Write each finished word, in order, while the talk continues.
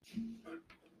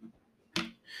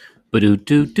Ba-doo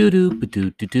doo doo doo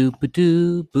ba-doo doo doo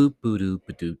ba-doo boo boo doo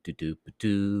ba-doo doo doo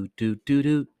ba-doo doo doo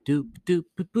doo doo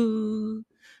ba-doo boo.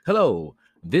 Hello,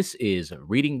 this is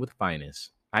Reading with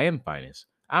Finest. I am Finest.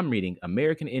 I'm reading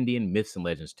American Indian Myths and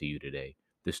Legends to you today.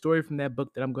 The story from that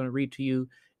book that I'm going to read to you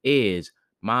is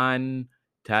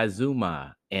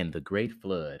Montezuma and the Great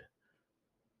Flood.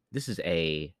 This is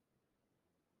a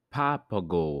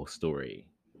Papago story.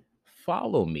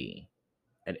 Follow me,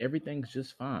 and everything's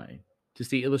just fine to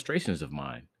see illustrations of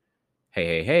mine. Hey,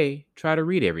 hey, hey, try to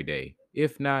read every day.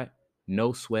 If not,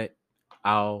 no sweat.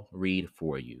 I'll read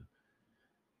for you.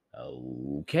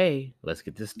 Okay, let's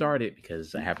get this started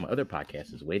because I have my other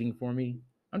podcast is waiting for me.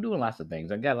 I'm doing lots of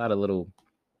things. I got a lot of little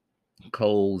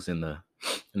coals in the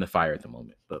fire at the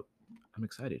moment, but I'm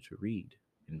excited to read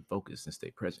and focus and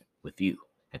stay present with you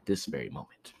at this very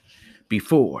moment.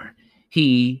 Before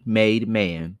he made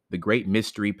man, the great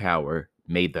mystery power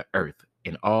made the earth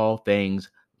and all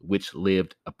things which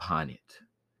lived upon it.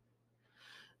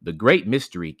 The great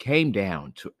mystery came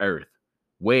down to earth,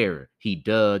 where he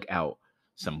dug out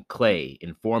some clay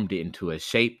and formed it into a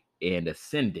shape and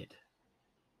ascended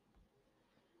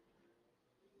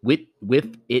with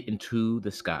it into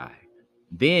the sky.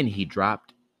 Then he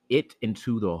dropped it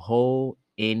into the hole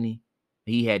in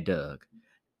he had dug.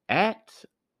 At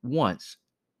once,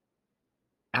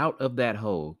 out of that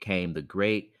hole came the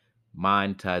great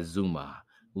Montezuma,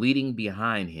 leading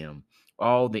behind him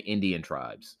all the Indian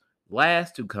tribes.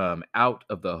 Last to come out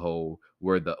of the hole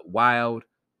were the wild,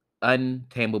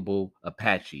 untamable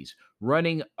Apaches,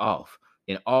 running off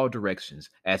in all directions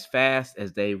as fast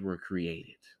as they were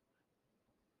created.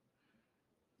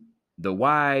 The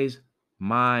wise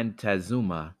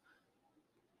Montezuma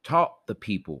taught the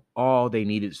people all they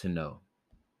needed to know: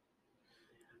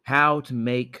 how to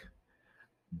make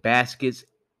baskets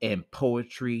and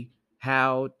poetry,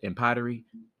 how and pottery,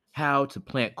 how to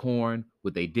plant corn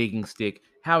with a digging stick,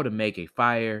 how to make a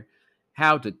fire,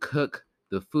 how to cook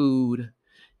the food.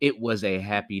 It was a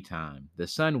happy time. The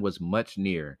sun was much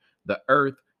nearer the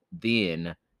earth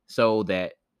then, so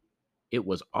that it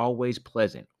was always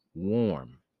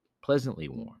warm, pleasantly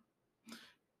warm.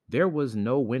 There was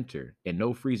no winter and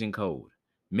no freezing cold.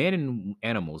 Men and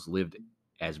animals lived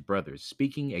as brothers,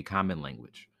 speaking a common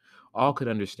language. All could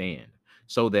understand,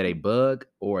 so that a bug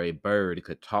or a bird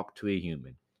could talk to a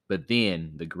human. But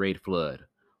then the great flood,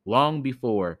 long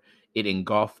before it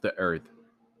engulfed the earth,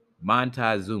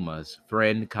 Montezuma's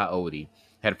friend Coyote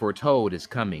had foretold his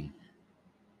coming.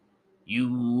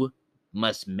 You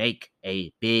must make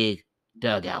a big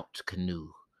dugout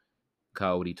canoe,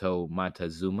 Coyote told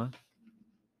Montezuma,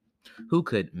 who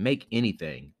could make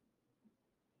anything.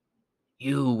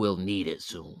 You will need it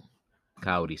soon,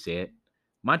 Coyote said.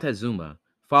 Montezuma,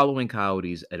 following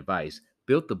Coyote's advice,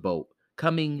 built the boat,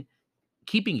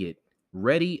 keeping it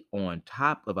ready on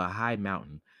top of a high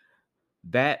mountain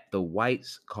that the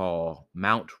whites call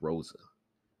Mount Rosa.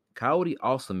 Coyote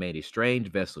also made a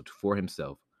strange vessel for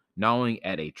himself, gnawing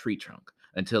at a tree trunk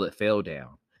until it fell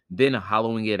down, then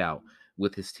hollowing it out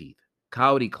with his teeth.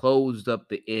 Coyote closed up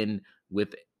the end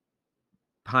with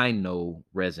pine knoll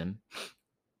resin.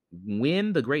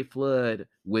 When the great flood,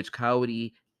 which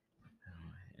Coyote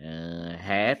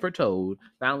had foretold,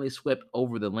 finally swept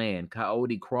over the land,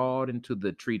 Coyote crawled into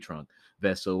the tree trunk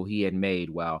vessel he had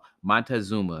made while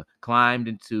Montezuma climbed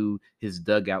into his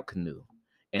dugout canoe.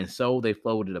 And so they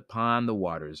floated upon the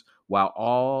waters while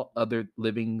all other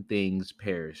living things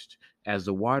perished. As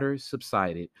the waters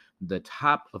subsided, the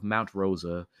top of Mount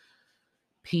Rosa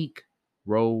peak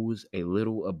rose a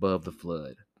little above the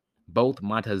flood. Both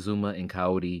Montezuma and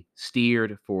Coyote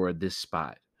steered for this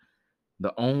spot,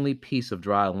 the only piece of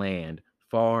dry land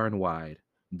far and wide.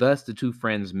 Thus the two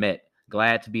friends met,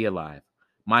 glad to be alive.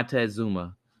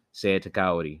 Montezuma said to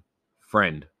Coyote,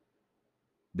 Friend,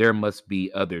 there must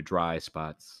be other dry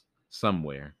spots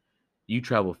somewhere. You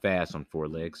travel fast on four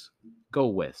legs. Go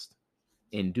west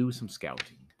and do some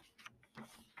scouting.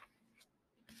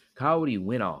 Coyote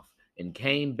went off and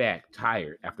came back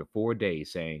tired after 4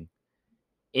 days, saying,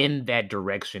 In that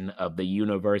direction of the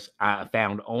universe, I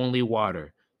found only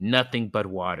water, nothing but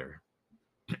water.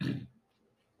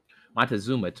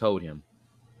 Montezuma told him,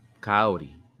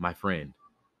 Coyote, my friend,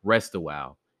 rest a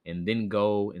while and then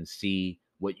go and see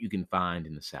what you can find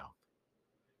in the south.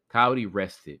 Coyote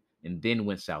rested and then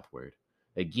went southward.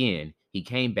 Again, he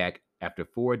came back after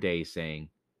 4 days saying,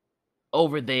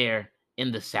 Over there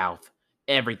in the south,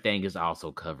 everything is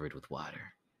also covered with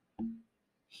water.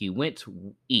 He went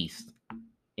east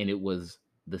and it was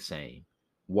the same.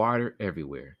 Water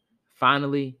everywhere.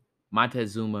 Finally,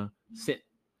 Montezuma sent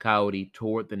Coyote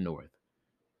toward the north.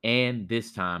 And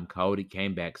this time, Coyote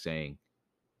came back saying,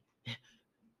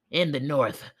 In the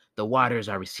north, the waters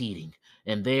are receding,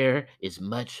 and there is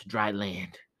much dry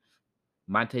land.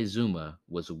 Montezuma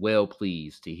was well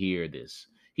pleased to hear this.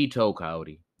 He told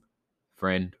Coyote,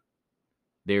 "Friend,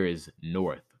 there is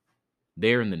north.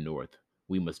 There in the north,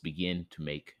 we must begin to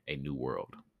make a new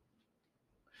world."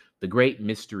 The great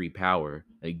mystery power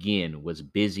again was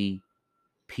busy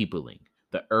peopling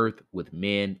the earth with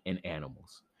men and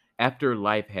animals. After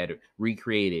life had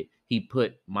recreated, he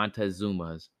put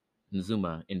Montezuma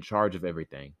in charge of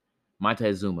everything.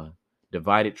 Montezuma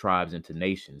divided tribes into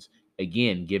nations,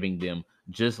 again giving them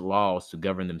just laws to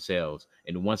govern themselves,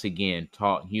 and once again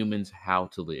taught humans how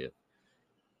to live.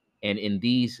 And in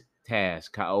these tasks,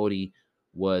 Coyote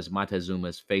was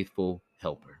Montezuma's faithful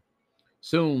helper.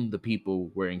 Soon the people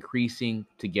were increasing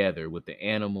together with the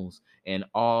animals, and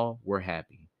all were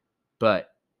happy.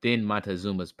 But then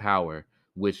Montezuma's power,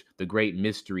 which the great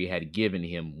mystery had given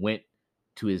him, went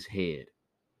to his head.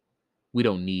 "We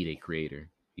don't need a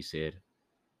creator," he said.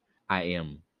 "I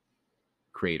am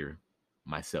creator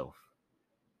myself.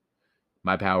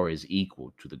 My power is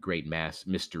equal to the great mass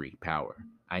mystery power.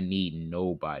 I need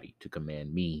nobody to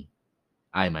command me.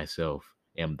 I myself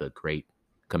am the great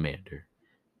commander."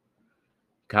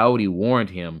 Coyote warned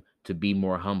him to be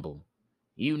more humble.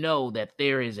 "You know that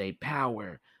there is a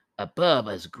power above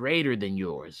us greater than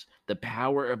yours, the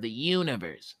power of the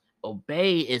universe.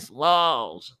 Obey its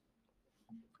laws."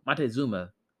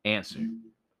 Montezuma answered,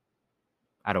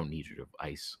 "I don't need your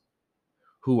advice.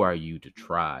 Who are you to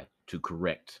try to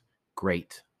correct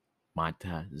great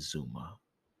Montezuma?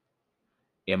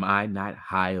 Am I not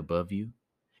high above you?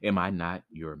 Am I not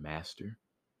your master?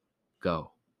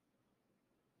 Go.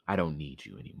 I don't need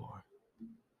you anymore."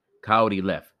 Coyote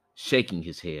left, shaking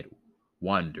his head,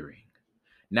 wondering.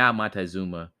 Now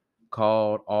Montezuma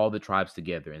called all the tribes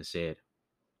together and said,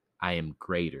 "I am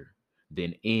greater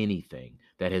than anything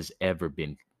that has ever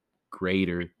been,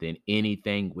 greater than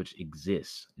anything which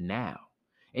exists now,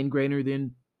 and greater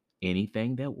than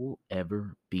anything that will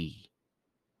ever be.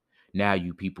 Now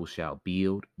you people shall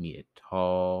build me a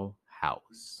tall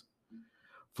house,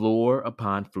 floor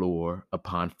upon floor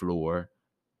upon floor,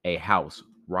 a house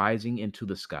rising into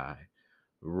the sky,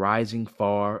 rising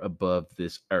far above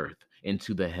this earth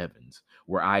into the heavens,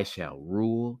 where I shall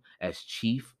rule as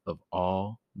chief of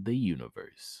all the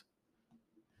universe."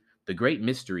 The great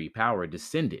mystery power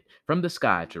descended from the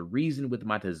sky to reason with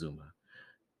Montezuma,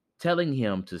 telling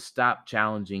him to stop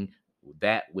challenging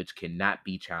that which cannot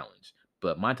be challenged.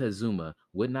 But Montezuma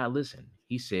would not listen.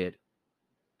 He said,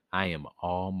 "I am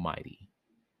almighty.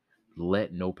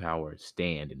 Let no power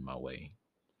stand in my way.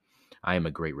 I am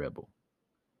a great rebel.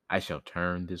 I shall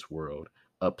turn this world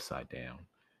upside down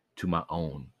to my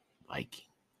own liking."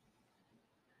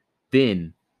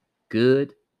 Then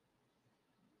good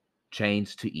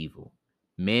changed to evil.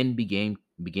 Men began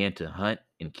to hunt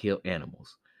and kill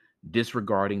animals,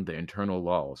 disregarding the internal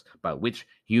laws by which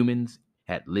humans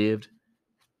had lived.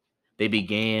 They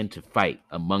began to fight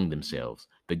among themselves.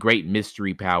 The great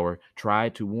mystery power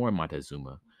tried to warn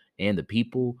Montezuma and the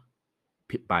people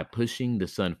by pushing the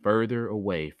sun further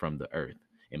away from the earth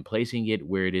and placing it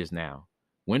where it is now.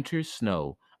 Winter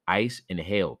snow, ice, and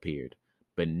hail appeared,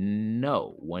 but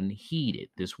no one heeded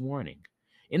this warning.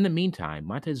 In the meantime,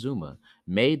 Montezuma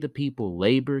made the people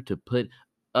labor to put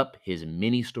up his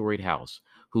many storied house,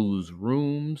 whose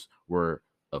rooms were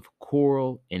of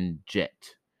coral and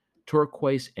jet,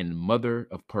 turquoise and mother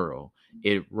of pearl.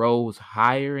 It rose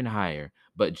higher and higher,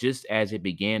 but just as it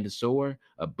began to soar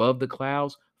above the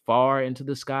clouds, far into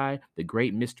the sky, the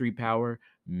great mystery power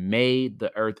made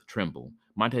the earth tremble.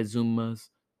 Montezuma's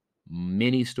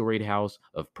many storied house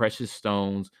of precious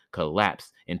stones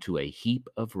collapsed into a heap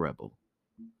of rubble.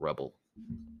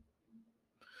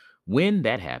 When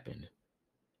that happened,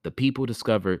 the people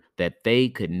discovered that they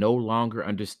could no longer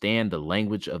understand the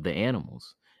language of the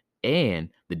animals.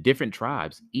 And the different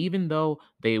tribes, even though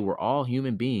they were all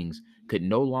human beings, could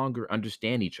no longer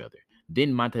understand each other.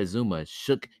 Then Montezuma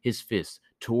shook his fist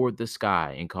toward the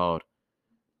sky and called,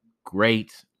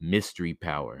 "Great mystery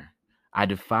power, I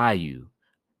defy you.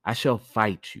 I shall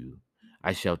fight you.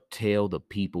 I shall tell the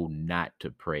people not to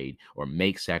pray or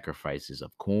make sacrifices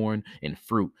of corn and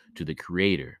fruit to the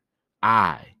Creator.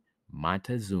 I,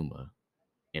 Montezuma,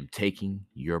 am taking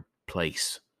your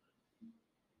place."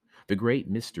 The great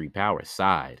mystery power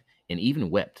sighed and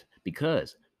even wept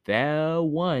because the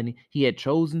one he had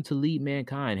chosen to lead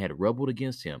mankind had rebelled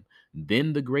against him.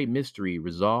 Then the great mystery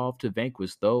resolved to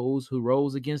vanquish those who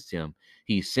rose against him.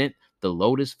 He sent the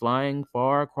lotus flying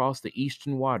far across the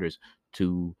eastern waters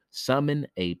to summon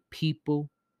a people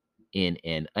in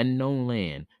an unknown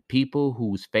land, people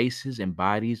whose faces and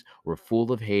bodies were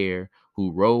full of hair,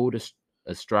 who rode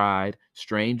astride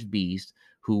strange beasts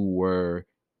who were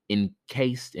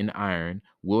encased in iron,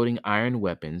 wielding iron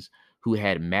weapons, who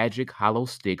had magic hollow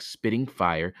sticks spitting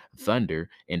fire, thunder,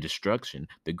 and destruction.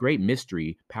 The great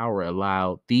mystery power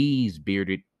allowed these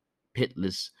bearded,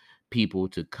 pitless people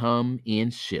to come in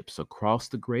ships across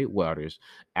the great waters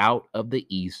out of the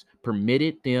east,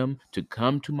 permitted them to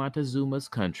come to Montezuma's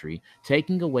country,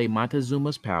 taking away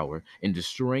Montezuma's power and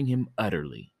destroying him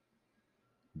utterly.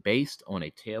 Based on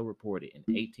a tale reported in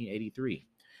 1883.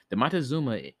 The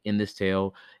Montezuma in this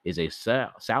tale is a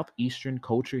southeastern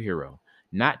culture hero,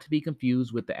 not to be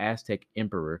confused with the Aztec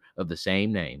emperor of the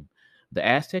same name. The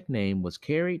Aztec name was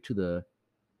carried to the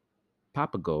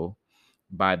Papago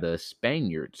by the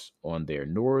Spaniards on their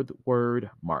northward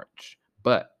march.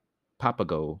 But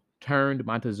Papago turned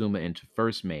Montezuma into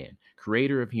first man,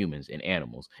 creator of humans and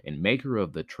animals, and maker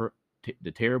of the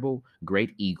terrible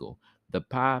great eagle. The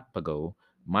Papago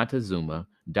Montezuma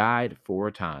died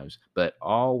 4 times, but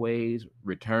always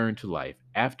returned to life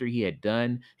after he had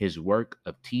done his work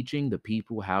of teaching the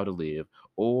people how to live,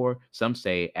 or some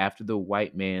say after the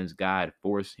white man's God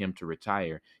forced him to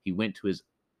retire, he went to his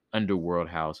underworld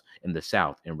house in the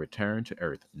south and returned to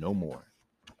earth no more.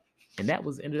 And that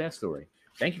was the end of that story.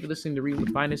 Thank you for listening to Read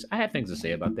with Finest. I had things to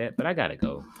say about that, but I gotta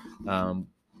go. Um,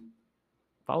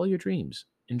 Follow your dreams.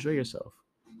 Enjoy yourself.